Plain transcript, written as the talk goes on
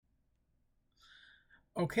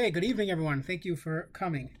Okay, good evening, everyone. Thank you for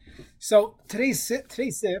coming. So today's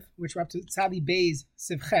sif, which we're up to Tzadi Bey's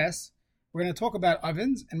Sif Ches, we're going to talk about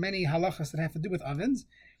ovens and many halachas that have to do with ovens.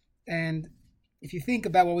 And if you think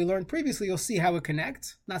about what we learned previously, you'll see how it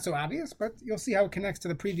connects. Not so obvious, but you'll see how it connects to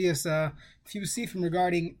the previous few sifim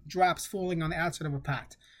regarding drops falling on the outside of a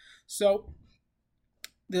pot. So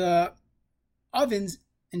the ovens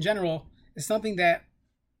in general is something that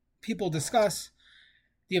people discuss.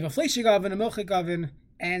 You have a fleshig oven, a milchig oven,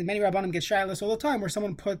 and many rabbanim get shilas all the time where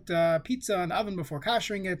someone put pizza in the oven before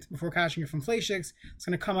kashering it from fleshigs. It's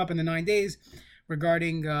going to come up in the 9 days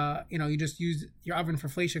regarding, you just use your oven for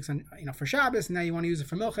fleshigs and, for Shabbos, and now you want to use it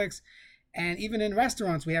for milchigs. And even in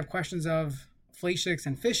restaurants, we have questions of fleshigs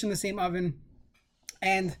and fish in the same oven.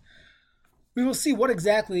 And we will see what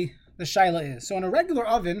exactly the shaila is. So in a regular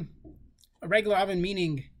oven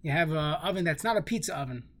meaning you have an oven that's not a pizza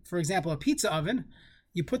oven. For example, a pizza oven,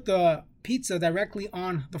 you put the pizza directly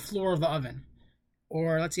on the floor of the oven.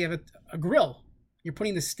 Or let's say you have a grill. You're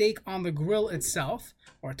putting the steak on the grill itself.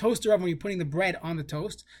 Or a toaster oven, you're putting the bread on the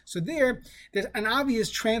toast. So there's an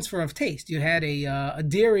obvious transfer of taste. You had a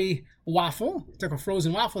dairy waffle, took a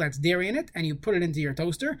frozen waffle that's dairy in it, and you put it into your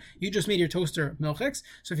toaster. You just made your toaster milchiks.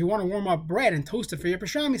 So if you want to warm up bread and toast it for your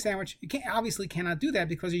pastrami sandwich, you cannot do that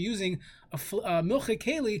because you're using a milchik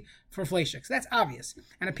keli for fleshiks. That's obvious.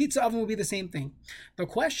 And a pizza oven will be the same thing. The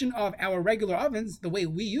question of our regular ovens, the way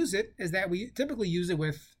we use it, is that we typically use it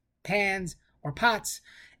with pans or pots,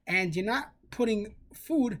 and you're not putting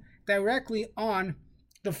food directly on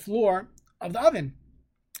the floor of the oven.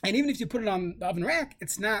 And even if you put it on the oven rack,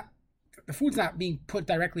 the food's not being put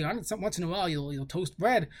directly on it. Once in a while, you'll toast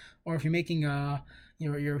bread, or if you're making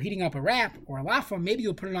you're heating up a wrap or a laffa, maybe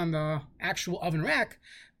you'll put it on the actual oven rack.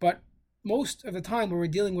 But most of the time, when we're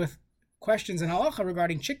dealing with questions in halacha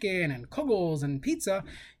regarding chicken and kugels and pizza,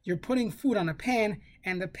 you're putting food on a pan,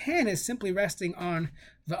 and the pan is simply resting on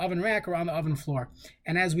the oven rack or on the oven floor.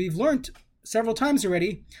 And as we've learned several times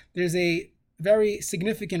already, there's a very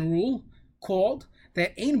significant rule called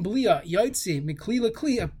that ein blia yotzi mikli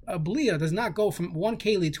lekli. A blia does not go from one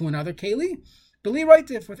keli to another keli. Bli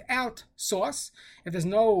roitif, without sauce, if there's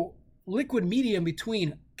no liquid medium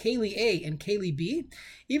between keli A and keli B,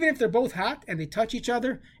 even if they're both hot and they touch each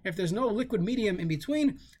other, if there's no liquid medium in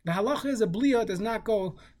between, the halacha is a blia does not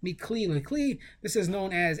go mikli lekli. This is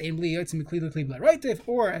known as ein blia yotzi mikli lekli bli roitif,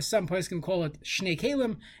 or as some places can call it shnei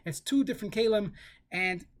kelim. It's two different kelim,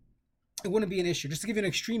 and it wouldn't be an issue. Just to give you an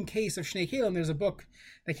extreme case of Shnei Kelim, there's a book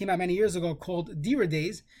that came out many years ago called Dira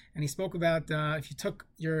Days, and he spoke about if you took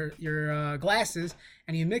your glasses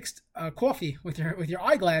and you mixed coffee with your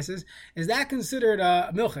eyeglasses, is that considered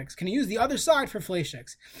milchiks? Can you use the other side for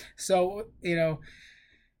fleshiks? So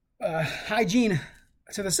hygiene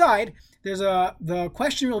to the side. There's the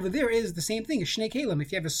question over there is the same thing as Shnei Kelim.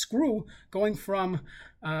 If you have a screw going from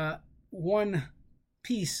one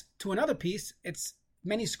piece to another piece, it's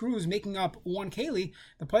many screws making up one keli.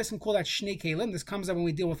 The place can call that shnei kelim. This comes up when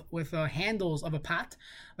we deal with handles of a pot.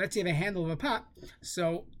 Let's say you have a handle of a pot.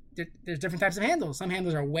 So there's different types of handles. Some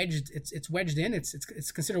handles are wedged. It's wedged in.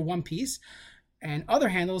 It's considered one piece, and other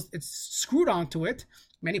handles it's screwed onto it.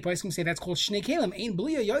 Many places can say that's called shnei kelim. Ein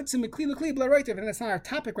blia yotzim mikli lekli bla roitiv. And that's not our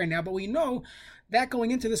topic right now. But we know that going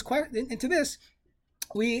into this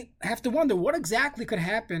we have to wonder what exactly could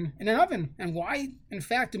happen in an oven, and why, in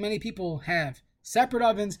fact, do many people have separate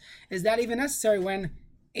ovens? Is that even necessary when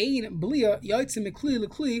ein blia yotzim mikli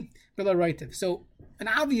lekli bla roitiv? So an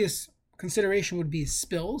obvious consideration would be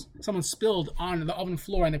spills. Someone spilled on the oven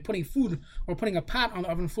floor and they're putting food or putting a pot on the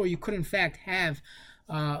oven floor. You could in fact have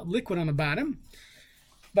liquid on the bottom.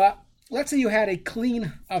 But let's say you had a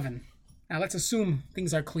clean oven. Now let's assume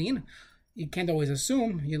things are clean. You can't always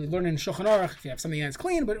assume. You learn in Shulchan Aruch if you have something that's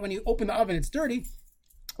clean, but when you open the oven, it's dirty.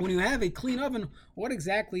 When you have a clean oven, what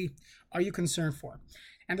exactly are you concerned for?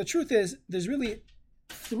 And the truth is, there's really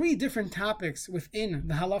three different topics within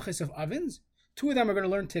the halachas of ovens. Two of them we're going to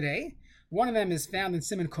learn today. One of them is found in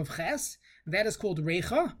Siman Kuf Ches. That is called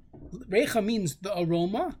Reicha. Reicha means the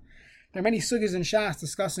aroma. There are many sugyas in Shas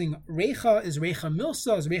discussing Reicha. Is Reicha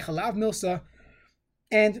Milsa? Is Reicha Lav Milsa?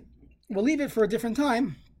 And we'll leave it for a different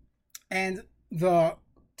time. And the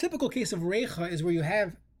typical case of Reicha is where you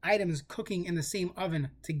have items cooking in the same oven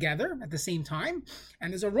together at the same time,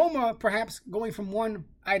 and there's aroma perhaps going from one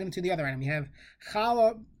item to the other item. You have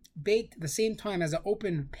challah baked at the same time as an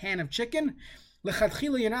open pan of chicken.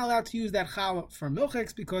 Lechatchila, you're not allowed to use that challah for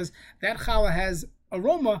milchiks because that challah has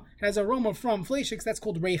aroma from fleshiks. That's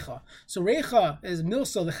called reicha. So reicha is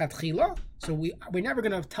milsa lechatchila. So we're never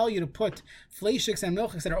going to tell you to put fleshiks and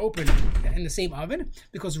milchiks that are open in the same oven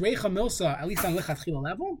because reicha milsa, at least on lechatchila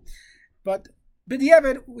level. But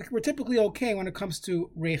b'diavad, we're typically okay when it comes to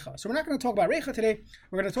reicha. So we're not going to talk about reicha today.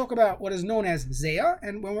 We're going to talk about what is known as zeya,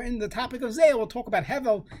 and when we're in the topic of zeya, we'll talk about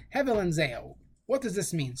hevel and zeya. What does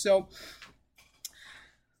this mean? So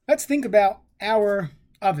let's think about our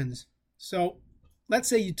ovens. So let's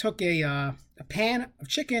say you took a pan of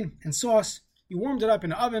chicken and sauce, you warmed it up in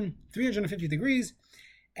the oven, 350 degrees,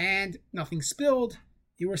 and nothing spilled.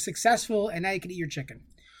 You were successful, and now you can eat your chicken.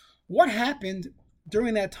 What happened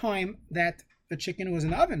during that time that the chicken was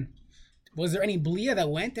in the oven? Was there any blia that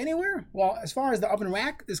went anywhere? Well, as far as the oven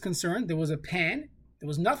rack is concerned, there was a pan. There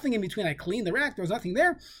was nothing in between. I cleaned the rack. There was nothing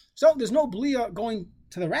there. So there's no blia going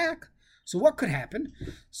to the rack. So what could happen?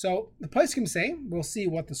 So the poskim say, we'll see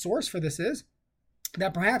what the source for this is,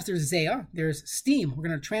 that perhaps there's zeya, there's steam. We're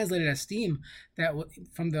going to translate it as steam that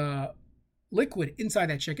from the liquid inside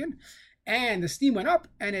that chicken. And the steam went up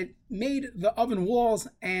and it made the oven walls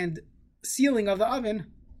and ceiling of the oven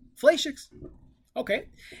fleishiks. Okay,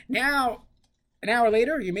 now an hour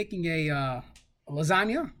later, you're making a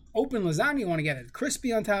lasagna, open lasagna. You want to get it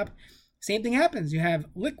crispy on top. Same thing happens. You have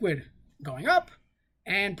liquid going up,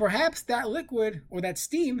 and perhaps that liquid or that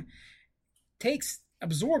steam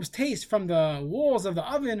absorbs taste from the walls of the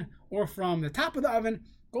oven or from the top of the oven,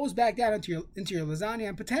 goes back down into your lasagna,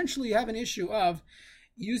 and potentially you have an issue of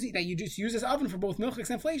you just use this oven for both milchiks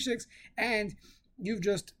and fleishiks, and you've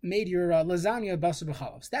just made your lasagna Basar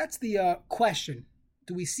B'chalav. So that's the question.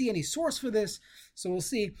 Do we see any source for this? So we'll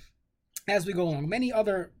see as we go along. Many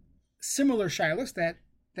other similar shilas that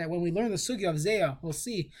when we learn the sugya of zeya, we'll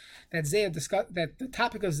see that that the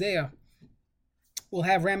topic of zeya will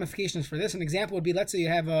have ramifications for this. An example would be, let's say you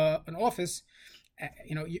have an office,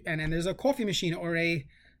 and there's a coffee machine or a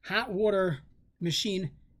hot water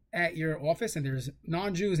machine at your office, and there's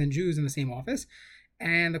non-Jews and Jews in the same office.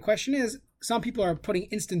 And the question is, some people are putting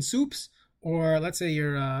instant soups, or let's say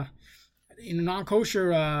you're in a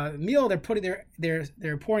non-kosher meal,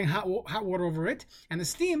 they're pouring hot water over it, and the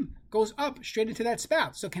steam goes up straight into that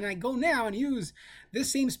spout. So can I go now and use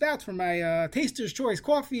this same spout for my Taster's Choice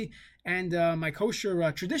coffee and my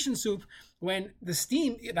kosher tradition soup, when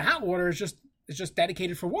the hot water is just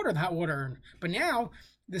dedicated for water, the hot water urn? But now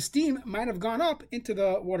the steam might have gone up into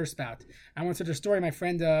the water spout. I went to the story. My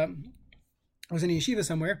friend was in a yeshiva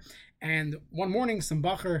somewhere, and one morning some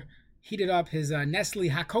bacher heated up his Nestle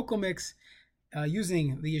hot cocoa mix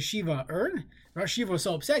using the yeshiva urn. Rosh Yeshiva was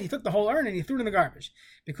so upset, he took the whole urn and he threw it in the garbage,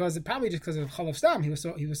 because probably just because of chalav stam, he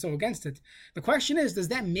was so against it. The question is, does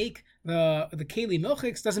that make the keli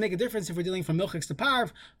milchiks? Does it make a difference if we're dealing from milchiks to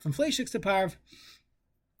parv, from fleishiks to parv?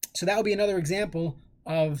 So that would be another example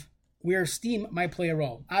of where steam might play a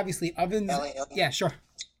role. Obviously, ovens. Ellie, yeah, sure.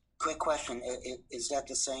 Quick question: is that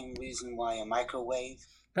the same reason why a microwave?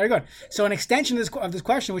 Very good. So an extension of this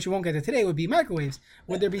question, which we won't get to today, would be microwaves.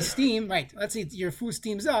 Would there be steam? Right. Let's see, your food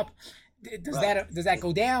steams up. Does that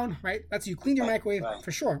go down? Right. Let's say you clean your microwave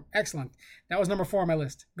for sure. Excellent. That was number 4 on my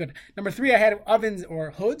list. Good. Number 3, I had ovens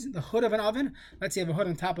or hoods. The hood of an oven. Let's say you have a hood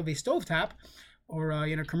on top of a stovetop, or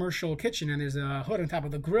in a commercial kitchen, and there's a hood on top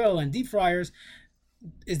of the grill and deep fryers.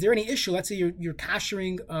 Is there any issue? Let's say you're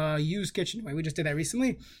koshering a used kitchen. We just did that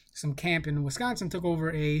recently. Some camp in Wisconsin took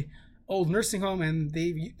over a old nursing home, and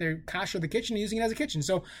they're kosher the kitchen, using it as a kitchen.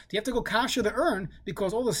 So do you have to go kosher the urn,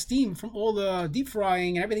 because all the steam from all the deep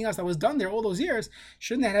frying and everything else that was done there all those years,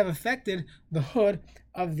 shouldn't that have affected the hood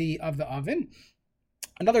of the oven?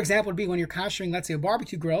 Another example would be when you're koshering, let's say, a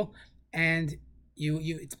barbecue grill, and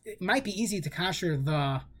it might be easy to kosher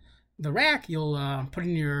the rack. You'll put it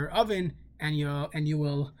in your oven, and you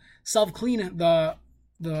will self-clean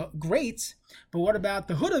the grates. But what about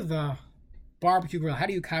the hood of the barbecue grill? How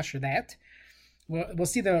do you kosher that? Well, we'll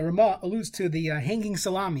see the Ramah alludes to the hanging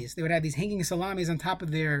salamis. They would have these hanging salamis on top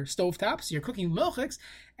of their stovetops. So you're cooking milchiks,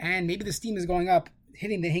 and maybe the steam is going up,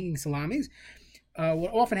 hitting the hanging salamis.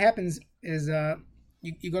 What often happens is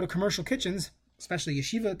you go to commercial kitchens, especially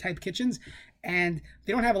yeshiva-type kitchens, and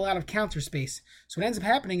they don't have a lot of counter space. So what ends up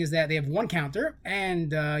happening is that they have one counter,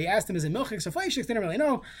 and you ask them, is it milchiks or fleishiks? They don't really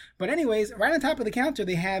know. But anyways, right on top of the counter,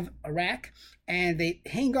 they have a rack, and they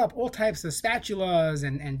hang up all types of spatulas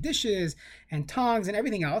and dishes and tongs and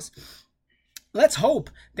everything else. Let's hope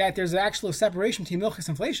that there's an actual separation between milchiks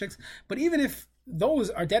and fleishiks. But even if those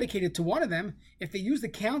are dedicated to one of them, if they use the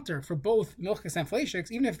counter for both milchiks and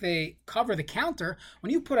fleishiks, even if they cover the counter,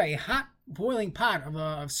 when you put a hot boiling pot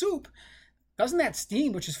of soup, doesn't that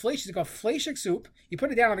steam, which is fleishik, called fleishik soup, you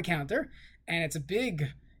put it down on the counter, and it's a big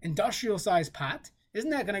industrial-sized pot,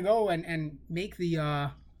 isn't that going to go and make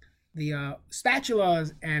the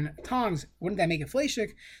spatulas and tongs, wouldn't that make it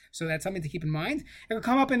fleishik? So that's something to keep in mind. It will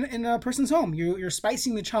come up in a person's home. You're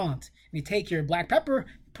spicing the cholent. You take your black pepper,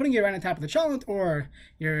 putting it right on top of the cholent or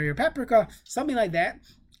your paprika, something like that.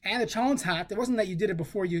 And the cholent's hot. It wasn't that you did it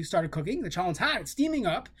before you started cooking. The cholent's hot. It's steaming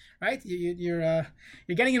up, right? You're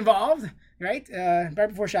getting involved, right? Right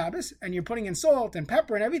before Shabbos, and you're putting in salt and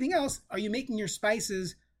pepper and everything else. Are you making your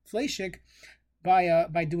spices fleshik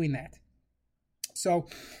by doing that? So,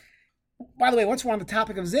 by the way, once we're on the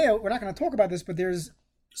topic of zeh, we're not going to talk about this, but there's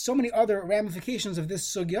so many other ramifications of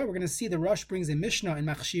this sugya. We're going to see the Rosh brings a Mishnah in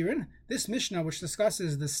Machshirin. This Mishnah, which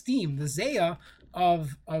discusses the steam, the zeh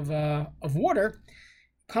of water,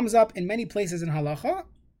 comes up in many places in halacha,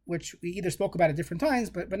 which we either spoke about at different times,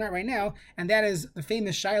 but not right now, and that is the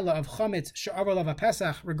famous shaila of chametz she'avar lav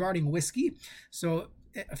pesach regarding whiskey. So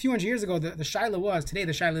a few hundred years ago, the shaila was, today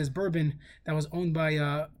the shaila is bourbon that was owned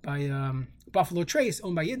by Buffalo Trace,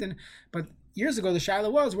 owned by Yidden, but years ago the shaila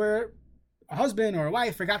was where a husband or a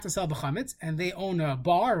wife forgot to sell b'chametz, and they own a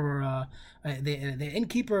bar or the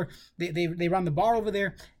innkeeper, they run the bar over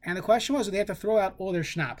there, and the question was, they have to throw out all their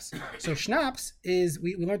schnapps. So schnapps is,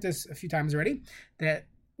 we learned this a few times already, that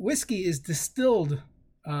whiskey is distilled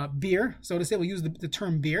beer, so to say. We'll use the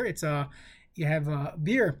term beer. It's you have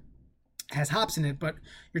beer has hops in it, but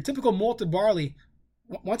your typical malted barley,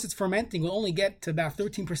 once it's fermenting, will only get to about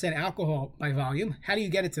 13% alcohol by volume. How do you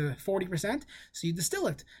get it to 40%? So you distill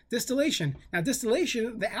it. Distillation. Now,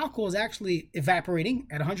 distillation, the alcohol is actually evaporating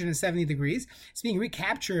at 170 degrees. It's being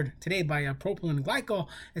recaptured today by propylene glycol.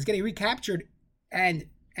 It's getting recaptured and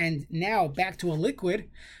now back to a liquid.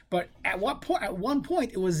 But at what point? At one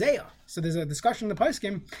point, it was zeh. So there's a discussion in the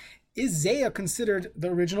Poskim. Is zeh considered the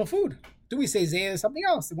original food? Do we say zeh is something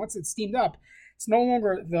else? And once it's steamed up, it's no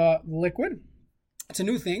longer the liquid. It's a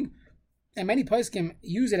new thing, and many poskim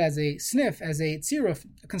use it as a sniff, as a tziruf,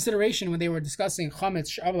 a consideration when they were discussing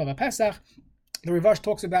chametz she'avar lav pesach. The Rivash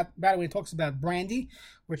talks about it when he talks about brandy,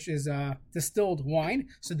 which is distilled wine.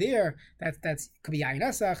 So there, that's could be yayin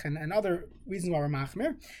esach and other reasons why we're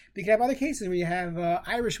machmir. But you can have other cases where you have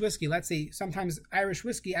Irish whiskey. Let's say sometimes Irish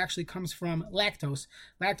whiskey actually comes from lactose.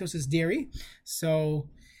 Lactose is dairy, so.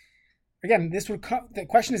 Again, the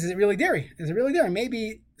question is it really dairy? Is it really dairy?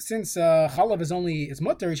 Maybe since chalav is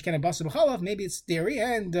mutter, you can't have Basar B'chalav, maybe it's dairy,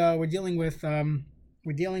 and we're dealing with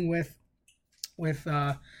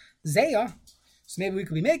zeya. So maybe we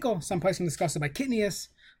could be mekel. Some place can discuss it by kitnius.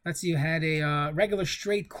 Let's see, you had a regular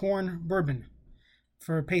straight corn bourbon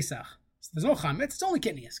for Pesach. So there's no chametz, it's only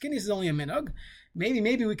kitnius. Kitnius is only a minog.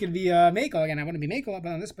 Maybe we could be mekel. Again, I wouldn't be mekel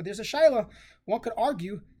about this, but there's a shaila. One could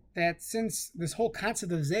argue that since this whole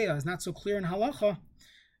concept of zeya is not so clear in halacha,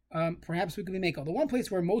 perhaps we could be mekel. The one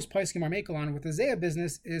place where most poskim are mekel on with the zeya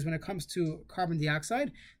business is when it comes to carbon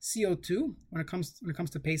dioxide, CO2. When it comes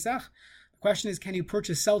to Pesach, the question is, can you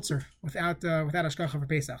purchase seltzer without hashgacha for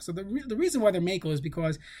Pesach? So the reason why they're mekel is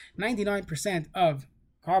because 99% of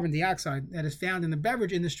carbon dioxide that is found in the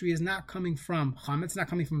beverage industry is not coming from chametz. It's not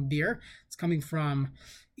coming from beer. It's coming from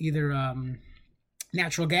either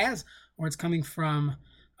natural gas, or it's coming from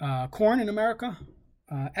corn in America,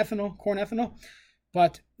 corn ethanol.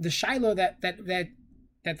 But the shiloh that the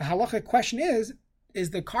halachic question is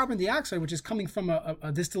the carbon dioxide, which is coming from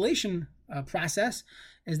a distillation process,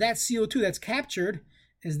 is that CO2 that's captured,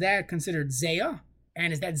 is that considered zeya?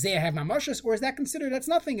 And is that zeya have mamashas, or is that considered that's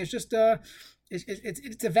nothing? It's just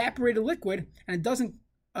it's evaporated liquid, and it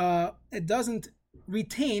doesn't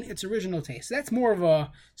retain its original taste. So that's more of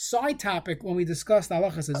a side topic when we discuss the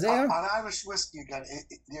halachas of zeya. On Irish whiskey again,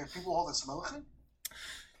 there are people hold it's milchim.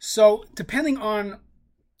 So depending on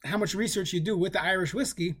how much research you do with the Irish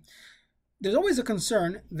whiskey, there's always a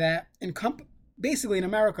concern that basically in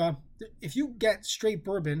America, if you get straight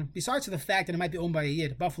bourbon, besides the fact that it might be owned by a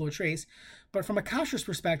Yid, Buffalo Trace, but from a kashrus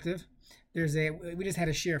perspective, we just had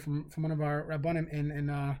a share from one of our rabbanim in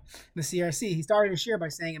the CRC. He started a share by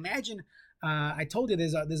saying, imagine, I told you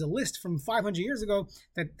there's a list from 500 years ago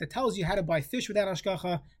that tells you how to buy fish without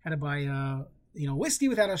hashgacha, how to buy whiskey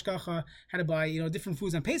without hashgacha, how to buy different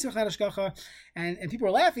foods on Pesach without hashgacha, and people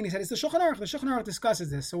were laughing. He said it's the Shulchan Aruch. The Shulchan Aruch discusses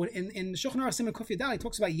this. So in the Shulchan Aruch Siman Kuf Yadal, he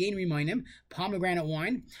talks about yain rimaynim, pomegranate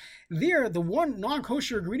wine. There, the one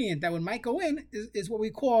non-kosher ingredient that might go in is what we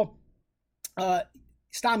call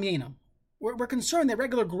stam yainam. We're concerned that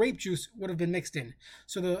regular grape juice would have been mixed in.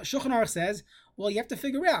 So the Shulchan Aruch says, well, you have to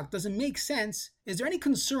figure out, does it make sense? Is there any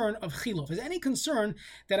concern of chiluf? Is there any concern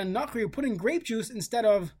that a nachri would put in grape juice instead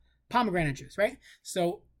of pomegranate juice, right?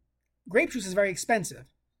 So grape juice is very expensive.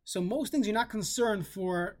 So most things you're not concerned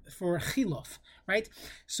for chiluf, right?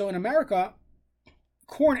 So in America,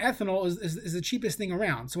 corn ethanol is the cheapest thing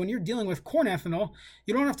around. So when you're dealing with corn ethanol,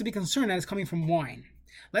 you don't have to be concerned that it's coming from wine.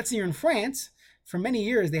 Let's say you're in France. For many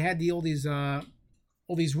years, they had all these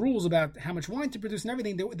all these rules about how much wine to produce and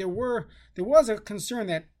everything, there was a concern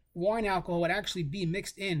that wine alcohol would actually be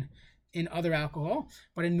mixed in other alcohol.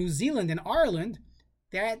 But in New Zealand and Ireland,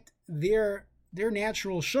 that their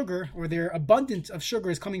natural sugar, or their abundance of sugar,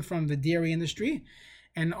 is coming from the dairy industry.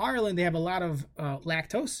 And in Ireland, they have a lot of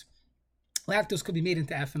lactose. Lactose could be made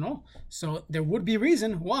into ethanol. So there would be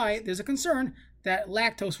reason why there's a concern that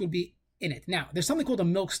lactose would be in it. Now, there's something called a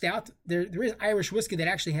milk stout. There is Irish whiskey that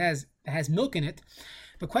actually has milk in it.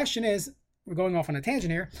 The question is, we're going off on a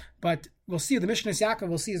tangent here, but we'll see the Mishnah Yaakov,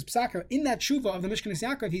 we'll see his Psaka. In that tshuva of the Mishnah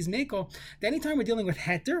Yaakov, he's Meko, that anytime we're dealing with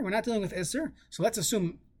heter, we're not dealing with Isser. So let's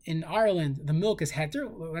assume in Ireland, the milk is heter.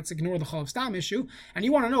 Let's ignore the chalav stam issue. And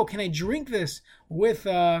you want to know, can I drink this with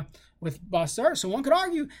basar? So one could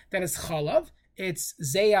argue that it's chalav, it's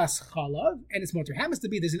zeyas chalav, and it's motor. Happens to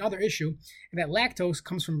be there's another issue, that lactose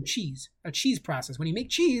comes from cheese, a cheese process. When you make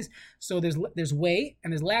cheese, so there's whey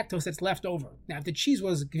and there's lactose that's left over. Now, if the cheese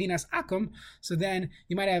was gvinas akum, so then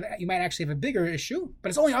you might actually have a bigger issue, but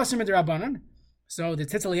it's only aser midrabanan. So the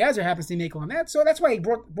Tzitz Eliezer happens to be makel on that. So that's why he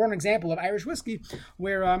brought an example of Irish whiskey,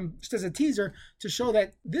 where just as a teaser to show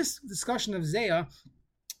that this discussion of Zayah,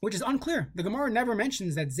 which is unclear. The Gemara never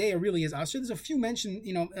mentions that Zayah really is Asr. There's a few mentioned,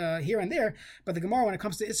 here and there, but the Gemara, when it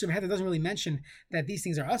comes to Isser V'Heter, doesn't really mention that these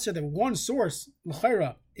things are Asr. The one source,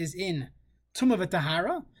 L'chaira, is in Tumah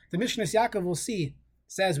V'Tahara. The Mishnah Yaakov, we'll see,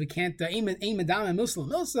 says we can't Ein Medam and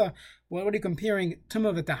Milsa. What are you comparing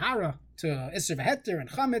Tumah V'Tahara to Isser V'Heter and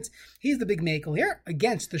Chametz? He's the big makel here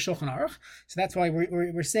against the Shulchan Aruch. So that's why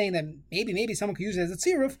we're saying that maybe someone could use it as a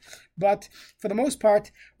tziruf, but for the most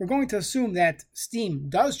part, we're going to assume that steam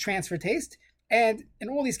does transfer taste. And in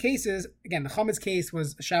all these cases, again, the Chametz case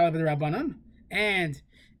was Shalab Rabbanan, and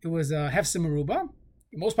it was Hefsa Meruba.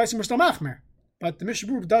 Most places were still Machmer, but the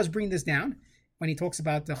Mishnah Berurah does bring this down when he talks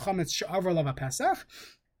about the Chametz She'avar Lava Pesach,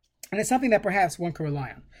 and it's something that perhaps one could rely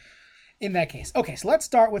on in that case. Okay, so let's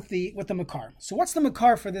start with the Makar. So what's the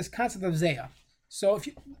Makar for this concept of Zayah? So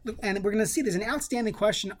and we're going to see there's an outstanding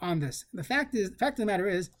question on this. The fact of the matter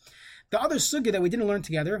is, the other sugya that we didn't learn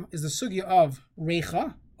together is the sugya of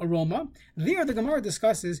Reicha, aroma. There, the Gemara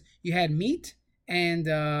discusses you had meat and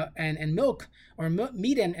milk, or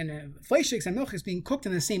meat and fleishiks and milk is being cooked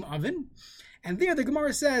in the same oven. And there, the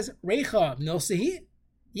Gemara says Reicha milsahi.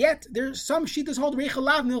 Yet there's some shittas hold Reicha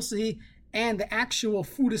lav milsahi, and the actual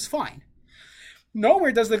food is fine.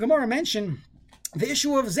 Nowhere does the Gemara mention the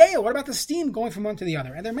issue of Zayah. What about the steam going from one to the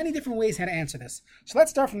other? And there are many different ways how to answer this. So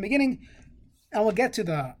let's start from the beginning, and we'll get to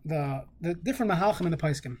the different mahalchim in the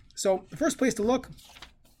Paiskim. So the first place to look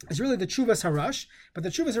is really the Tshuvas Harash, but the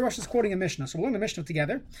Tshuvas Harash is quoting a Mishnah. So we'll learn the Mishnah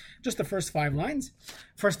together, just the first 5 words.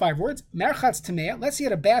 Merchatz Tameh. Let's see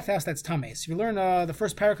at a bathhouse that's Tameh. So if you learn the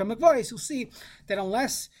first parak of Mikvahs, you'll see that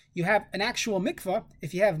unless you have an actual mikvah,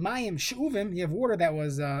 if you have Mayim She'uvim, you have water that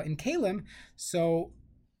was in Kalim, so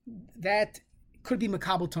that could be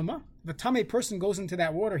Makabel Tumah. If a Tameh person goes into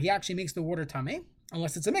that water, he actually makes the water Tameh,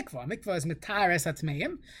 unless it's a mikvah. A mikvah is Mitar Es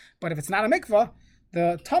HaTmeim, but if it's not a mikvah,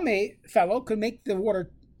 the Tameh fellow could make the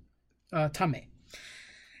water Tameh.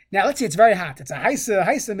 Now let's see, it's very hot. It's a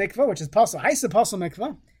Haisa mikvah, which is Haisa Pasal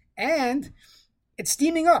mikvah, and it's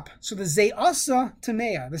steaming up. So the Zeyasa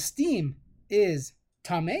Tameya, the steam is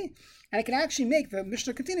Tameh, and it can actually make, the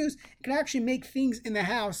Mishnah continues, it can actually make things in the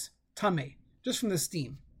house Tameh, just from the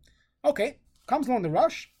steam. Okay, comes along the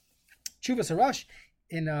Rush, Tshuvas Rush,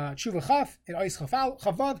 in Tshuva Chaf, in Ois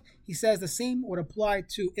Chavad, he says the same would apply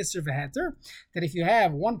to Isser V'Heter, that if you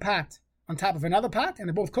have one pot on top of another pot, and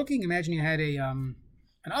they're both cooking, imagine you had an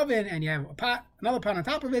oven, and you have another pot on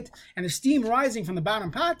top of it, and the steam rising from the bottom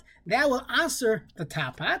pot, that will answer the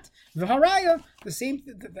top pot. The haraya, the same,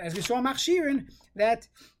 as we saw in Machshirin, that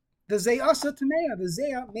the Zeyasa Tameya, the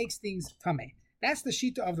Zeyah makes things Tameh. That's the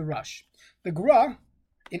Shita of the Rush. The Gra,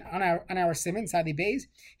 on our Simon, Sadi Beis,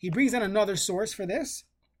 he brings in another source for this.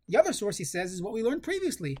 The other source, he says, is what we learned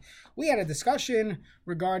previously. We had a discussion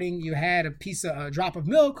regarding you had a drop of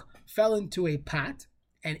milk fell into a pot,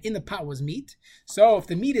 and in the pot was meat. So if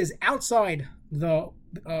the meat is outside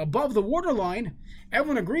above the waterline,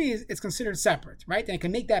 everyone agrees it's considered separate, right? And it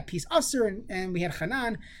can make that piece usher, and we had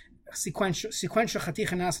chanan, sequential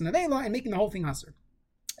chaticha nas nevela, and making the whole thing usher.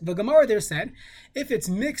 The Gemara there said, if it's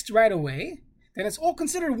mixed right away, then it's all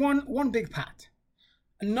considered one big pot.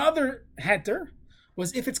 Another heter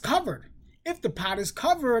was if it's covered. If the pot is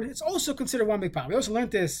covered, it's also considered one big pot. We also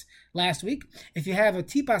learned this last week. If you have a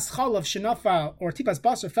tipas chalav shenafal or tipas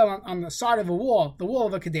basar fell on the side of a wall, the wall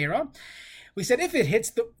of a kedera, we said if it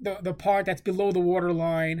hits the part that's below the water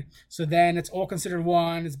line, so then it's all considered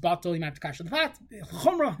one. It's batal, you might have to kasher the pot.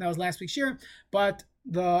 Chumrah, that was last week's shir, but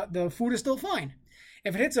the food is still fine.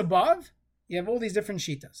 If it hits above, You have all these different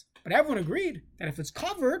shitas. But everyone agreed that if it's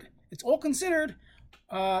covered, it's all considered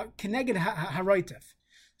keneged haroitif.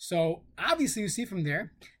 So obviously you see from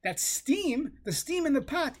there that the steam in the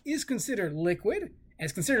pot is considered liquid, and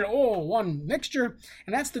it's considered all one mixture,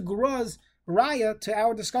 and that's the Gura's raya to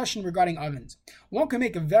our discussion regarding ovens. One can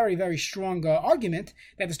make a very, very strong argument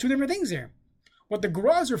that there's two different things here. What the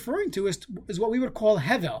Gura is referring to is what we would call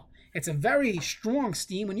hevel. It's a very strong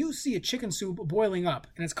steam. When you see a chicken soup boiling up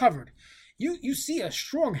and it's covered, you see a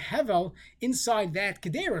strong hevel inside that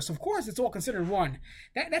kederus. Of course, it's all considered one.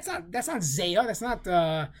 That's not zayah. That's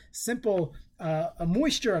not simple a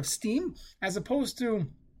moisture of steam, as opposed to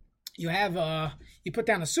you have you put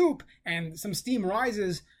down a soup and some steam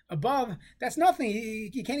rises above. That's nothing.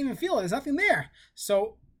 You can't even feel it. There's nothing there.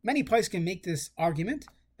 So many places can make this argument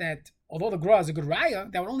that although the Gra is a good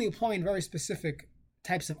raya, that would only apply in very specific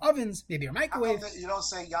types of ovens, maybe a microwave. You don't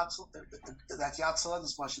say that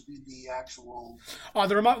Yatzaledisba should be the actual. Oh,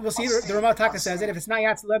 the Ramah. We'll see. The Ramah Taka says that if it's not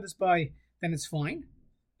Yatzaledisba, then it's fine.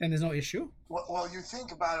 Then there's no issue. Well, you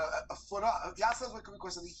think about a foot up. Yatzaledisba could be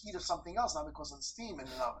because of the heat of something else, not because of the steam in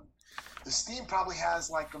an oven. The steam probably has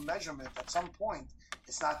like a measurement at some point.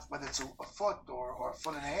 It's not whether it's a foot or a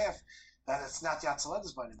foot and a half, that it's not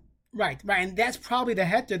Yatzaledisba anymore. Right, and that's probably the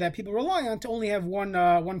heter that people rely on to only have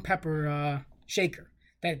one pepper shaker.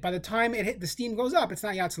 That by the time the steam goes up, it's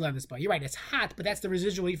not Yatzaledisba. You're right, it's hot, but that's the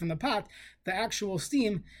residual heat from the pot. The actual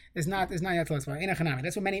steam is not Yatzaledisba.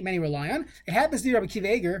 That's what many rely on. It happens to be Rabbi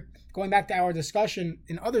Akiva Eiger, going back to our discussion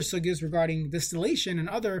in other sugyas regarding distillation and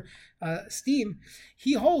other steam.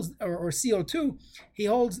 He holds, or CO2, he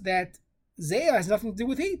holds that Zayah has nothing to do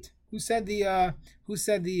with heat. Who said the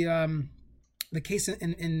case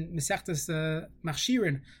in Mesechtas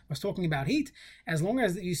Machshirin was talking about heat? As long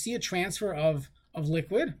as you see a transfer of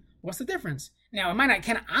liquid, what's the difference? Now, it might not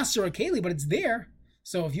kind of aser a keli, but it's there.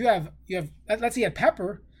 So if you have let's say a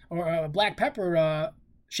pepper or a black pepper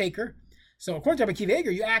shaker. So according to Rabbi Akiva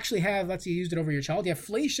Eiger, you actually have, let's say you used it over your child, you have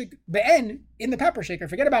fleishik be'en in the pepper shaker.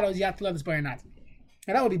 Forget about it, Yatzaledisba or not.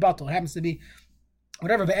 And that would be batal. It happens to be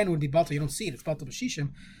whatever be'en would be batal. You don't see it. It's batal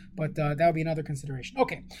b'shishim, but that would be another consideration.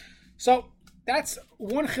 Okay, so that's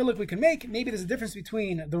one chiluk we can make. Maybe there's a difference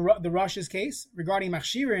between the Rosh's case regarding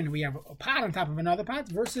Machshirin. We have a pot on top of another pot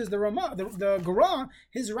versus the Ramah, the Gura,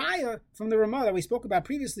 his raya from the Ramah that we spoke about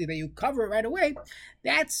previously, that you cover it right away.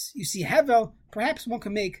 That's, you see Hevel. Perhaps one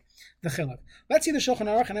can make the chiluk. Let's see the Shulchan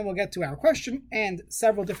Aruch, and then we'll get to our question and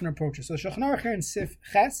several different approaches. So the Shulchan Aruch here in Sif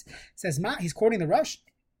Ches says, he's quoting the Rosh,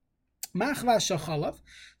 Machvas B'chalav.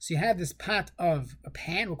 So you have this pot of a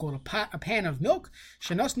pan, we'll call it a pan of milk.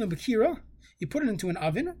 Shenasnu b'kira. You put it into an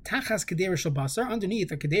oven. Tachas kedera shel basar.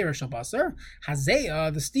 Underneath a kedera shel basar.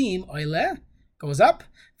 Hazeya, the steam, oile, goes up.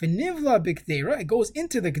 V'nivla b'kedera. It goes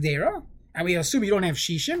into the kedera. And we assume you don't have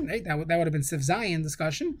shishim, right? That would have been Sif Zayin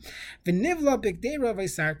discussion. V'nivla b'kedera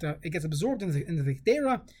v'isarta. It gets absorbed into the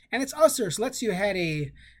kedera, and it's usher. So let's say you had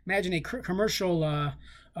imagine a commercial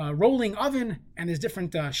rolling oven, and there's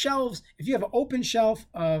different shelves. If you have an open shelf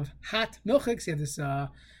of hot milchiks,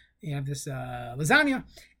 you have this lasagna,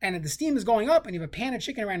 and the steam is going up, and you have a pan of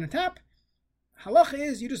chicken around the top. Halacha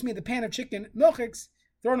is you just made the pan of chicken milchiks,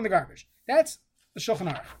 throw it in the garbage. That's the Shulchan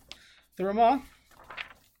Aruch. The Ramah,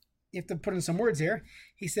 you have to put in some words here.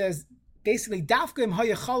 He says basically dafka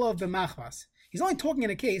hayachalav b'machvas. He's only talking in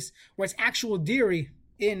a case where it's actual dairy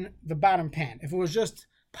in the bottom pan. If it was just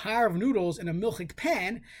par of noodles in a milchik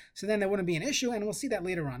pan, so then there wouldn't be an issue, and we'll see that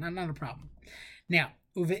later on. Not a problem. Now,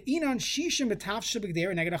 uve'inon shishim b'tafsha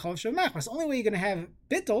b'gdera neged hachalav shel machvas. Only way you're going to have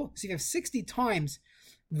bittul, so you have 60 times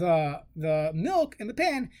the milk in the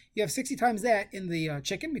pan, you have 60 times that in the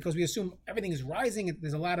chicken, because we assume everything is rising and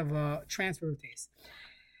there's a lot of transfer of taste.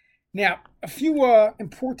 Now, a few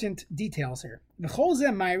important details here. This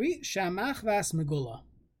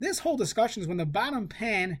whole discussion is when the bottom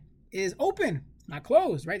pan is open, not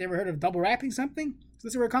closed, right? Ever heard of double wrapping something? So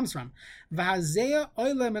this is where it comes from.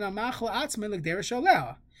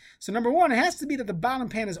 So number one, it has to be that the bottom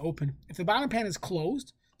pan is open. If the bottom pan is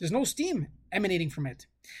closed, there's no steam emanating from it.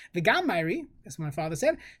 The Gamairi, that's what my father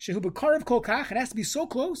said, Shehu b'karav kol kach, it has to be so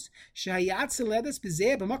close, that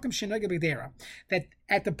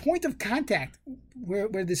at the point of contact,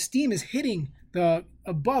 where the steam is hitting the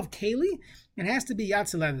above keli, it has to be yad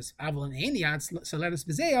seledes. Avol ein yad seledes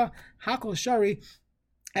b'zeya, hakol shari,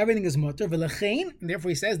 everything is mutter. V'lechein, and therefore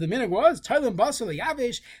he says the minhag was tailim basar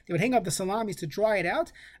leyavish. They would hang up the salamis to dry it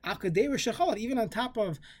out. Akadeir shechol, even on top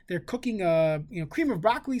of their cooking, cream of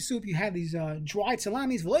broccoli soup, you have these dried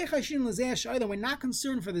salamis. V'leichashin lezeh shayda. We're not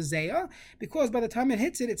concerned for the zeya because by the time it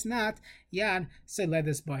hits it, it's not yad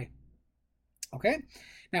seledes by. Okay.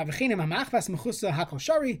 Now, v'chein machvas mechusa hakol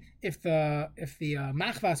shari. If the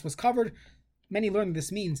machvas was covered, many learn that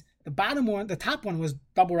this means the bottom one, the top one was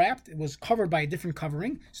double wrapped. It was covered by a different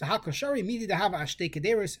covering. So hakol shari midi to have ashtei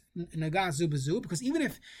kederis naga zu bezu, because even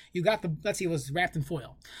if you got let's say it was wrapped in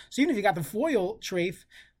foil. So even if you got the foil treif,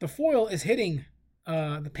 the foil is hitting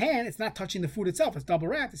the pan. It's not touching the food itself. It's double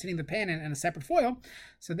wrapped. It's hitting the pan and a separate foil.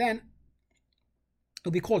 So then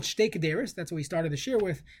it'll be called shtei kederis. That's what we started the share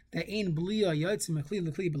with. The ein blia yotzim mekli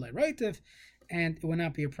lekli b'lei reitiv, and it will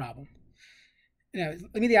not be a problem.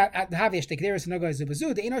 Let me the have shtei kederis no guys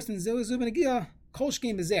zubazu. The ein arsin zubazu benegia kol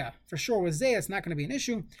shkein bezeh. For sure with zeh, it's not going to be an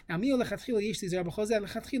issue. Now mio lechatchila yish tizar b'chozeh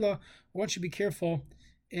lechatchila. One should be careful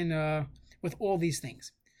in with all these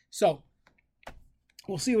things. So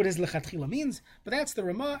we'll see what his lechatchila means, but that's the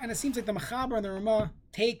Ramah, and it seems like the Mechaber and the Ramah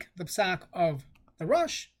take the psak of the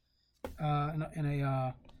Rush in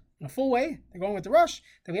a full way. They're going with the Rush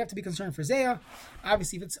that we have to be concerned for Zayah.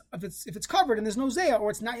 Obviously, if it's covered and there's no Zayah, or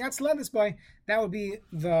it's not Yatzlevis by, that would be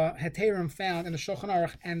the Heterim found in the Shulchan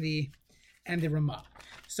Aruch and the Ramah.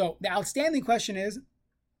 So the outstanding question is,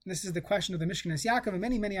 this is the question of the Mishkanas Yaakov, and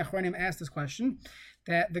many Achronim asked this question,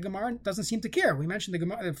 that the Gemara doesn't seem to care. We mentioned the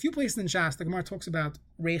Gemara, a few places in Shas, the Gemara talks about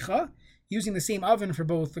Reicha, using the same oven for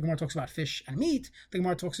both. The Gemara talks about fish and meat. The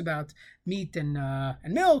Gemara talks about meat and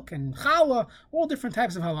milk and challah, all different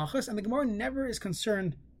types of halachas, and the Gemara never is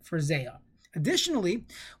concerned for Zayah. Additionally,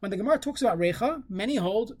 when the Gemara talks about Reicha, many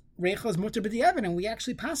hold Reicha is mutter b'di'evet, and we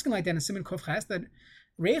actually paskin like that in Siman Kuf Ches, that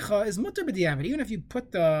Reicha is mutter b'di'evet. Even if you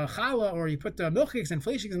put the challah or you put the milk cakes and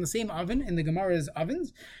flesh cakes in the same oven, in the Gemara's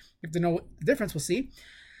ovens, you have to know the difference, we'll see.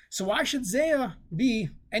 So why should Zayah be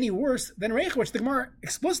any worse than Reicha, which the Gemara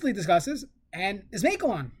explicitly discusses and is mekel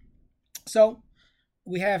on? So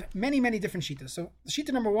we have many different shitas. So the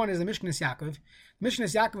shita number one is the Mishkanas Yaakov. The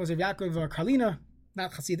Mishkanas Yaakov was of Yaakov Karlina,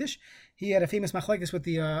 not Chassidish. He had a famous machlekes with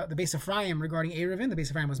the Basar B'chalav regarding Erevin. The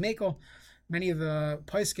Basar B'chalav was mekel. Many of the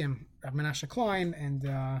poskim, Rav Menashe Klein and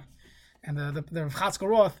the Rav Chatzkel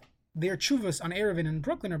Roth, their tshuvas on Erevin in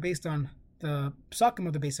Brooklyn are based on the psakim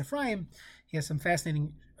of the Basar B'chalav. He has some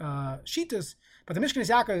fascinating shitas, but the Mishkanas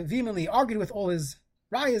Yaakov vehemently argued with all his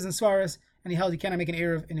rayas and svaras, and he held you cannot make an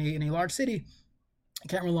erev in a large city. You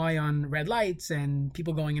can't rely on red lights and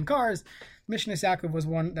people going in cars. Mishkanas Yaakov was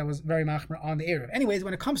one that was very machmer on the erev. Anyways,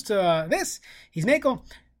 when it comes to this, he's mekel.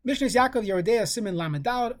 Mishkanas Yaakov Yerodea Simin Lamed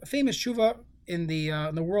Daled, a famous shuva in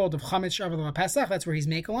the world of Chametz Shavuot Pesach. That's where he's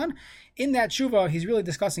mekel on. In that shuva, he's really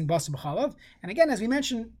discussing Basar B'chalav. And again, as we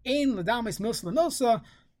mentioned, Ein L'damis Milsa L'Milsa,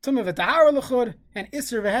 Tumah v'Tahara l'chud and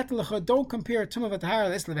Isser v'Heter l'chud. Don't compare Tumah v'Tahara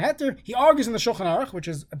l'Isser v'Heter. He argues in the Shulchan Aruch, which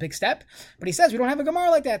is a big step, but he says we don't have a Gemara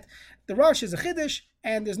like that. The Rush is a Chiddush,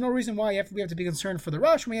 and there's no reason why we have to be concerned for the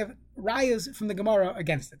Rush when we have Rayas from the Gemara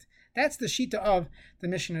against it. That's the Shita of the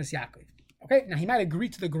Mishkanas Yaakov. Okay, now he might agree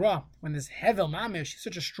to the Gra when there's Hevel Mamish,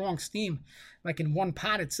 such a strong steam, like in one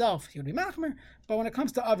pot itself, he would be Machmer, but when it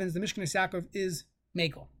comes to ovens, the Mishkanas Yaakov is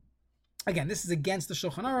Mekel. Again, this is against the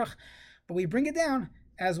Shulchan Aruch, but we bring it down.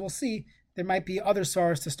 As we'll see, there might be other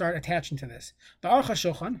svaras to start attaching to this. The Aruch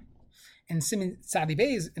HaShulchan, in Siman Tzadi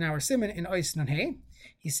Beis, in our Siman in Ois Nun Hey,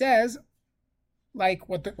 he says, like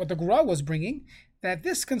what the Gra was bringing, that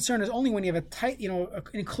this concern is only when you have a tight, an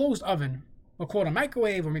enclosed oven, we'll call it a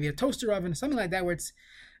microwave or maybe a toaster oven, something like that, where it's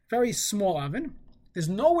a very small oven. There's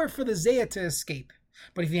nowhere for the Zayah to escape.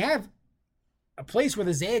 But if you have a place where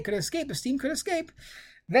the Zayah could escape, the steam could escape,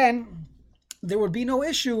 then there would be no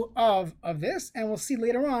issue of this, and we'll see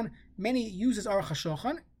later on, many uses Aruch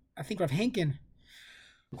HaShulchan. I think Rav Henkin,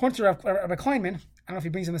 according to Rav Kleinman, I don't know if he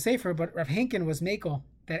brings in the Sefer, but Rav Henkin was mekel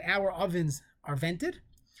that our ovens are vented,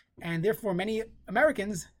 and therefore many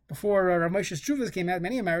Americans, before Rav Moshe's Tshuvas came out,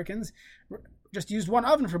 many Americans just used one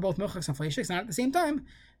oven for both milchiks and fleishiks, not at the same time.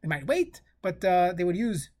 They might wait, but they would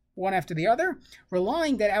use one after the other,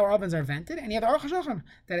 relying that our ovens are vented, and you have the Aruch HaShulchan,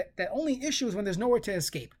 that only issue is when there's nowhere to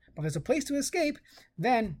escape. But if there's a place to escape,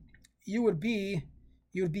 then you would be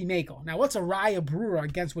mekel. Now, what's a raya brura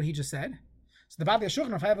against what he just said? So the Bavli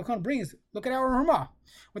HaShulchan of Hayavakon brings, look at our Ramah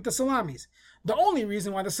with the salamis. The only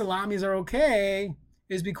reason why the salamis are okay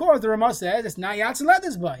is because the Ramah says it's not yatz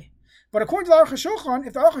ledes by. But according to the Aruch HaShulchan,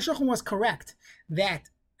 if the Aruch HaShulchan was correct that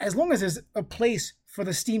as long as there's a place for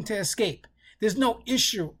the steam to escape, there's no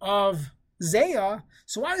issue of Zayah,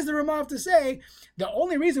 so why does the Ramah have to say the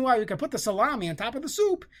only reason why we can put the salami on top of the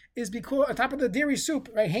soup is because, on top of the dairy soup,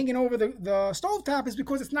 right, hanging over the stovetop, is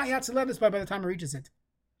because it's not Yatzel Levis by the time it reaches it.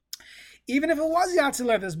 Even if it was Yatzel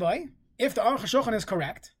Levis by, if the Aruch HaShulchan is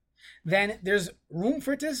correct, then there's room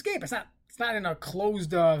for it to escape. It's not in a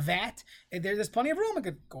closed vat. There's plenty of room. It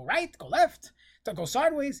could go right, go left, go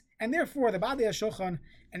sideways, and therefore the Bavli HaShulchan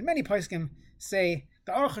and many poskim say the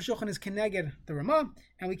the Aruch HaShulchan is keneged the Ramah,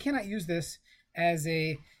 and we cannot use this as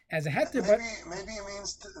a heter. But maybe it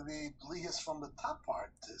means the blias from the top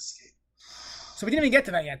part to escape. So we didn't even get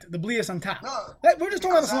to that yet. The blias on top. No, we're just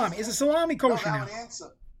talking about the salami. Is the salami kosher no, now? The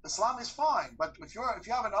answer. The salami is fine, but if you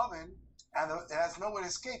have an oven and it has nowhere to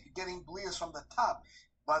escape, you're getting blias from the top.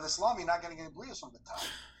 By the salami, you're not getting any blias from the top. So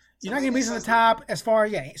you're not getting blias from the top as far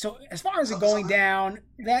So as far as it going down,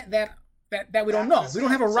 that we don't know. We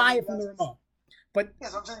don't have a riot from the remote. But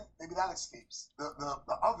yes, I'm saying maybe that escapes.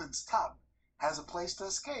 The oven's top has a place to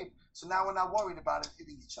escape, so now we're not worried about it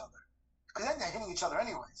hitting each other. Because then they're hitting each other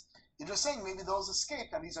anyways. You're just saying maybe those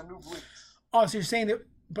escaped and these are new blias. Oh, so you're saying that,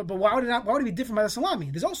 but why would it be different by the salami?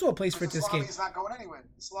 There's also a place for it to escape. The salami is not going anywhere.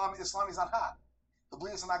 The salami is not hot. The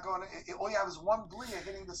blias are not going. All you have is one blia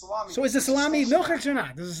hitting the salami. So is the salami milchiks or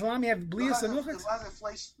not? Does the salami have blias and milchiks?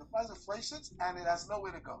 The plaza fleishes and it has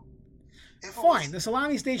nowhere to go. Fine, the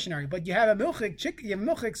salami is stationary, but you have a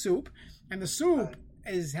milchik soup, and the soup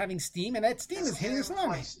is having steam, and that steam is hitting the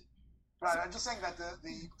salami. Right, I'm just saying that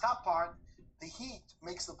the top part, the heat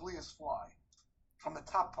makes the blias fly from the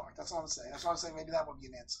top part. That's all I'm saying. That's why I'm saying maybe that would be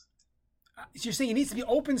an answer. So you're saying it needs to be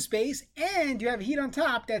open space, and you have heat on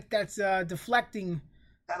top that's deflecting.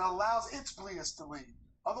 That allows its blias to leave.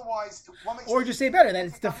 Otherwise, or just say better that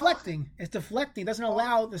it's deflecting. It's deflecting. It doesn't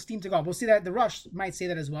allow the steam to go up. We'll see that the Rush might say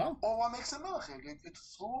that as well. Or what makes it milchik? It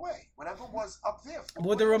flew away. Whatever was up there.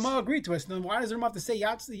 Would the Ramah agree to us? Then why does the Ramah have to say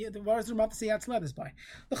Yatz? Why does the Ramah have to say Yatz Levis by?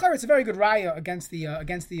 L'chara, it's a very good raya against the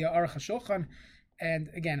Aruch HaShulchan,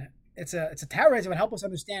 and again, it's a teretz. It would help us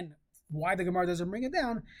understand why the Gemara doesn't bring it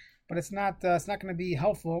down, but it's not going to be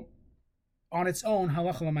helpful on its own,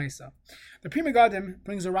 halacha l'maisa. The Pri Megadim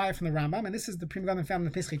brings a raya from the Rambam, and this is the Pri Megadim found in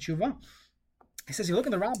the Pesach Tshuva. He says, you look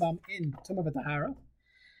in the Rambam in Tumah V'Tahara,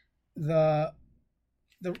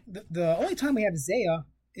 the only time we have zeya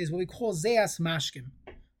is what we call zeyas mashkim.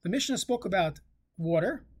 The Mishnah spoke about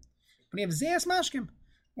water, but you have zeyas mashkim,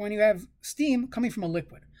 when you have steam coming from a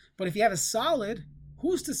liquid. But if you have a solid,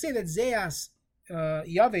 who's to say that zeyas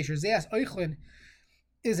yavesh or zeyas oichlin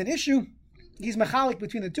is an issue? He's mechalik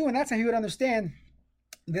between the two, and that's how he would understand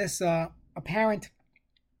this apparent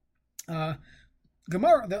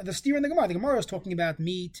Gemara, the steer in the Gemara. The Gemara is talking about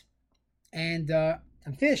meat and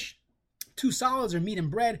fish, two solids, or meat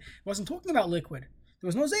and bread. It wasn't talking about liquid. There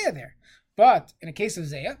was no zeya there. But in a case of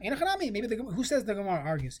zeya, maybe who says the Gemara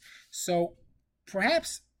argues? So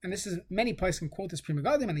perhaps, and this is many places can quote this Pri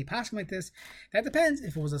Megadim, and they pass him like this. That depends.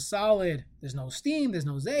 If it was a solid, there's no steam, there's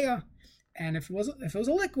no zeya. And if it was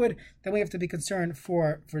a liquid, then we have to be concerned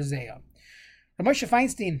for zeya. Ramosha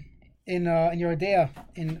Feinstein in your Adea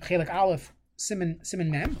in Chelek Aleph Siman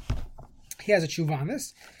Mem, he has a tshuva on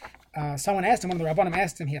this. Someone asked him, one of the Rabbanim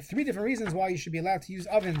asked him, he had 3 different reasons why you should be allowed to use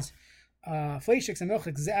ovens, fleishiks and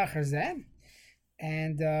milchiks ze acher ze,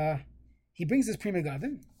 and he brings this Pri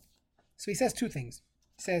Megadim. So he says 2 things.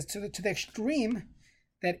 He says to the extreme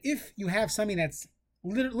that if you have something that's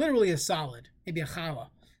literally a solid, maybe a challah,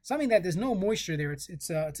 something that there's no moisture there, it's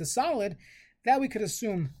a solid, that we could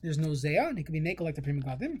assume there's no zeya, and it could be makel like the Pri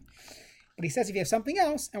Megadim. But he says if you have something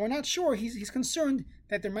else, and we're not sure, he's concerned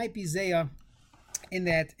that there might be zeya in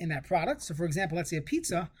that product. So for example, let's say a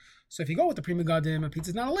pizza. So if you go with the Pri Megadim, a pizza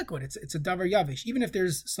is not a liquid; it's a davar yavish. Even if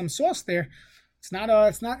there's some sauce there, it's not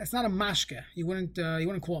a mashke. You wouldn't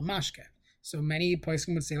call it mashke. So many places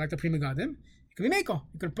would say like the Pri Megadim, it could be makel.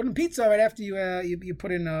 You could put in pizza right after you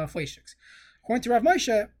put in fleishiks. According to Rav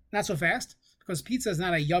Moshe, not so fast, because pizza is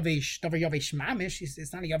not a davar yavish mamish.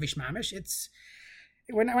 It's not a yavish mamish.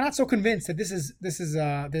 We're not so convinced that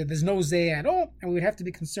there's no zeya at all, and we would have to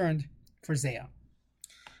be concerned for zeya.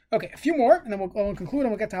 Okay, a few more, and then we'll conclude,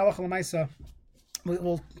 and we'll get to halacha l'maisa.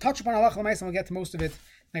 We'll touch upon halacha l'maisa, and we'll get to most of it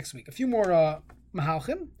next week. A few more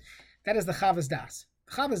mahalchim. That is the Chavas Das.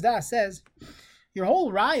 The Chavas Das says your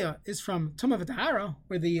whole raya is from Tumah V'Tahara,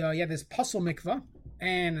 where you have this puzzle mikvah,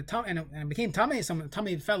 and it became tamei. Some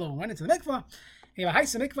tamei fellow went into the mikvah. You have a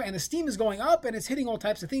haisa mikvah, and the steam is going up, and it's hitting all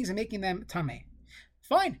types of things and making them tamei.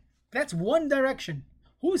 Fine, that's one direction.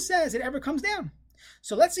 Who says it ever comes down?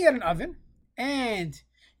 So let's say you had an oven, and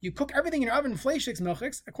you cook everything in your oven, fleishiks,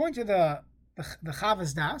 milchiks, according to the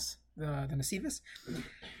Chavas Das, the Nesivis,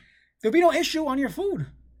 there'll be no issue on your food.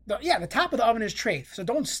 The top of the oven is treif, so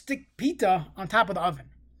don't stick pita on top of the oven.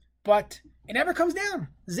 But it never comes down.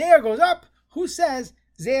 Zeya goes up. Who says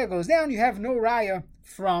Zeya goes down? You have no raya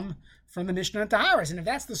from the Mishnah and Taharas. And if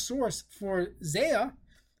that's the source for Zeya,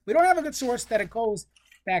 we don't have a good source that it goes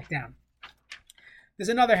back down. There's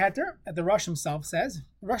another heter that the Rush himself says.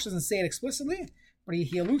 The Rush doesn't say it explicitly, but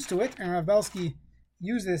he alludes to it, and Rav Belsky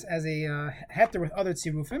used this as a heter with other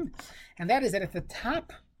tzirufim, and that is that if the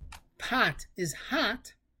top pot is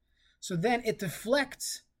hot, so then it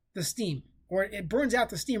deflects the steam, or it burns out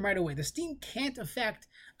the steam right away. The steam can't affect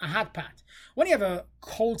a hot pot. When you have a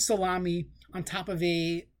cold salami on top of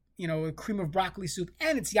a cream of broccoli soup,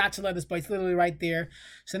 and it's yatzah lettuce, but it's literally right there.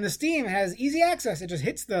 So then the steam has easy access. It just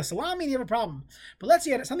hits the salami and you have a problem. But let's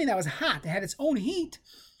say you had something that was hot. It had its own heat,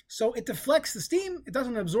 so it deflects the steam. It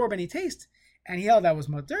doesn't absorb any taste. And he held that was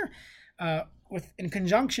mutter, in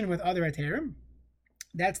conjunction with other heterim.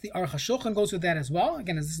 That's the Aruch HaShulchan goes with that as well.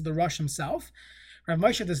 Again, this is the Rosh himself. Rav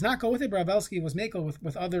Moshe does not go with it, but Rav Belsky was makel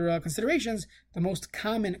with other considerations. The most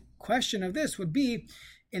common question of this would be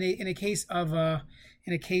in a case of the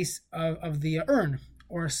urn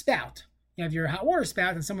or a spout. You have your hot water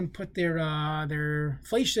spout, and someone put their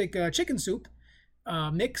fleishik chicken soup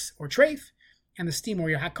mix or treif, and the steam, or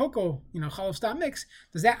your hot cocoa, chalov stam mix.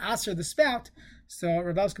 Does that answer the spout? So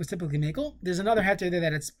Rav Belsky was typically makel. There's another heter there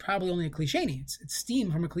that it's probably only a klisheni. It's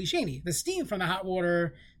steam from a klisheni. The steam from the hot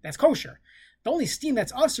water, that's kosher. The only steam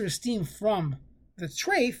that's usher is steam from the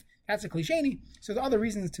treif. That's a klisheni. So the other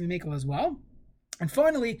reasons to be makel as well. And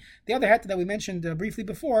finally, the other heter that we mentioned briefly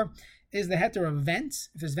before is the heter of vents.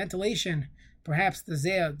 If there's ventilation, perhaps the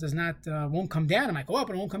zeh won't come down. It might go up,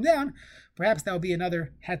 but it won't come down. Perhaps that would be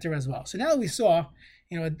another heter as well. So now that we saw,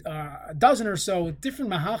 a dozen or so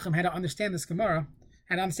different mahachim had to understand this Gemara,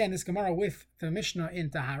 with the Mishnah in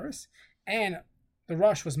Taharis, and the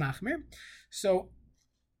Rosh was machmir. So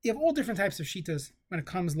you have all different types of shitas when it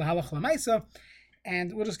comes lahalach lamaisa,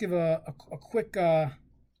 and we'll just give a quick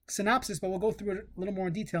synopsis, but we'll go through it a little more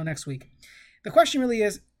in detail next week. The question really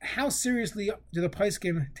is, how seriously do the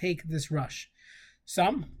poskim take this rush?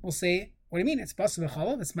 Some will say, what do you mean? It's Basar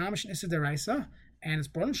B'chalav, it's mamish and issa deraisa, and it's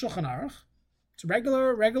brought in Shulchan Aruch. It's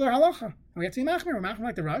regular halacha. And we have to be machmir. We're machmir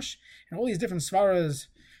like the rush, and all these different svaras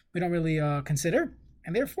we don't really consider,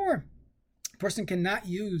 and therefore, a person cannot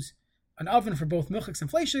use an oven for both milchiks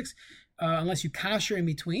and fleishiks unless you kasher in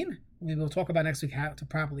between. We will talk about next week how to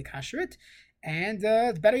properly kasher it. And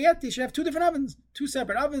better yet, they should have two different ovens, two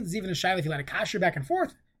separate ovens. Even a shayla, if you let a kasher back and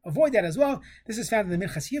forth, avoid that as well. This is found in the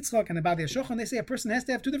Minchas Yitzchak and the Badei Shochan. They say a person has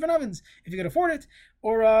to have two different ovens if you can afford it,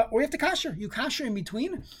 or you have to kasher. You kasher in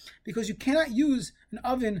between, because you cannot use an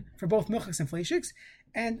oven for both milchiks and fleishiks.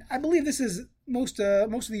 And I believe this is most of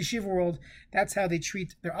the yeshiva world. That's how they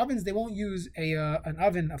treat their ovens. They won't use an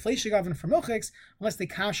oven, a fleishik oven for milchiks, unless they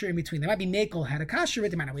kasher in between. They might be makel how to kasher it.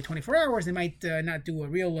 They might not wait 24 hours. They might not do a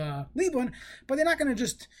real libun, but they're not going to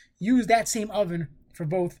just use that same oven for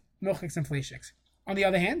both milchiks and fleishiks. On the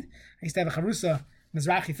other hand, I used to have a Charusa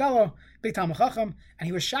Mizrahi fellow, big Talmud Chacham, and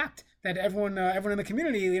he was shocked that everyone in the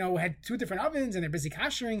community, had two different ovens and they're busy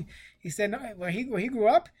kashering. He said, no, where he grew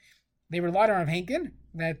up, they relied on Rav Henkin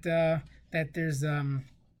that there's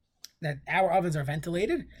that our ovens are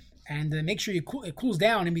ventilated, and make sure it cools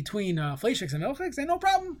down in between fleishiks and milchiks, and no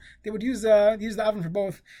problem. They would use the oven for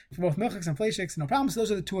both milchiks and fleishiks, no problem. So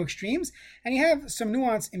those are the two extremes, and you have some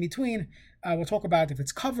nuance in between. We'll talk about if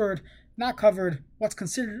it's covered, not covered, what's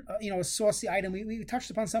considered a saucy item. We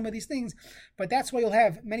touched upon some of these things, but that's why you'll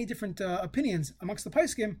have many different opinions amongst the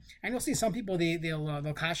poskim, and you'll see some people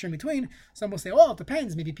they'll kasher in between. Some will say, oh, it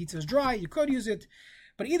depends. Maybe pizza is dry, you could use it.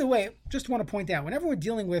 But either way, just want to point out, whenever we're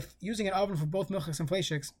dealing with using an oven for both milchiks and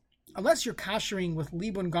fleishiks, unless you're kashering with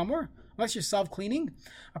libun gamor, unless you're self-cleaning,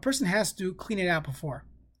 a person has to clean it out before.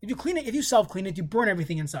 If you self-clean it, you burn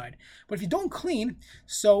everything inside. But if you don't clean,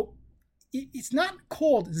 so it's not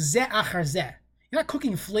called zeh achar zeh. You're not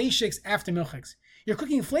cooking fleishiks after milchiks. You're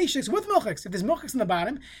cooking fleishiks with milchiks. If there's milchiks on the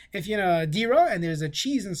bottom, if you're in a dira and there's a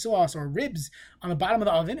cheese and sauce or ribs on the bottom of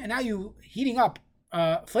the oven, and now you're heating up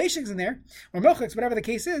fleishiks in there, or milchiks, whatever the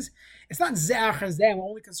case is, it's not zeh achar zeh. We're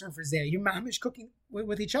only concerned for zeh. You're mamish cooking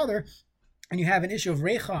with each other, and you have an issue of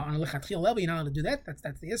reicha on a lechatchil level. You're not allowed to do that.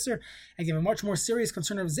 That's the isser. And you have a much more serious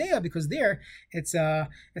concern of zeh, because there it's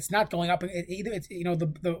not going up. It's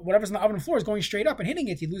the whatever's on the oven floor is going straight up and hitting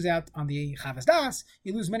it. You lose out on the chavas das.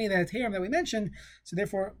 You lose many of the heterim that we mentioned. So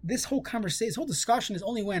therefore, this whole discussion is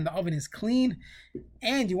only when the oven is clean,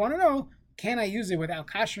 and you want to know, can I use it without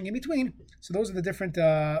kashering in between? So those are the different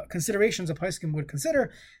considerations a poskim would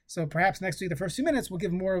consider. So perhaps next week, the first few minutes, we'll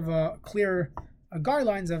give more of a clear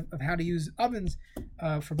guidelines of how to use ovens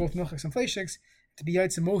for both milchiks and fleishiks to be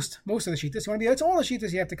yaitz most of the shitas. You want to be yaitz all the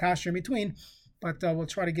shitas, you have to kasher in between. But we'll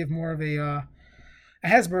try to give more of a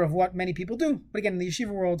hesber of what many people do. But again, in the yeshiva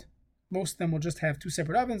world, most of them will just have two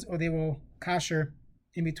separate ovens, or they will kasher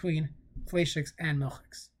in between fleishiks and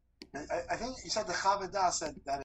milchiks. I think you said the Chavada said that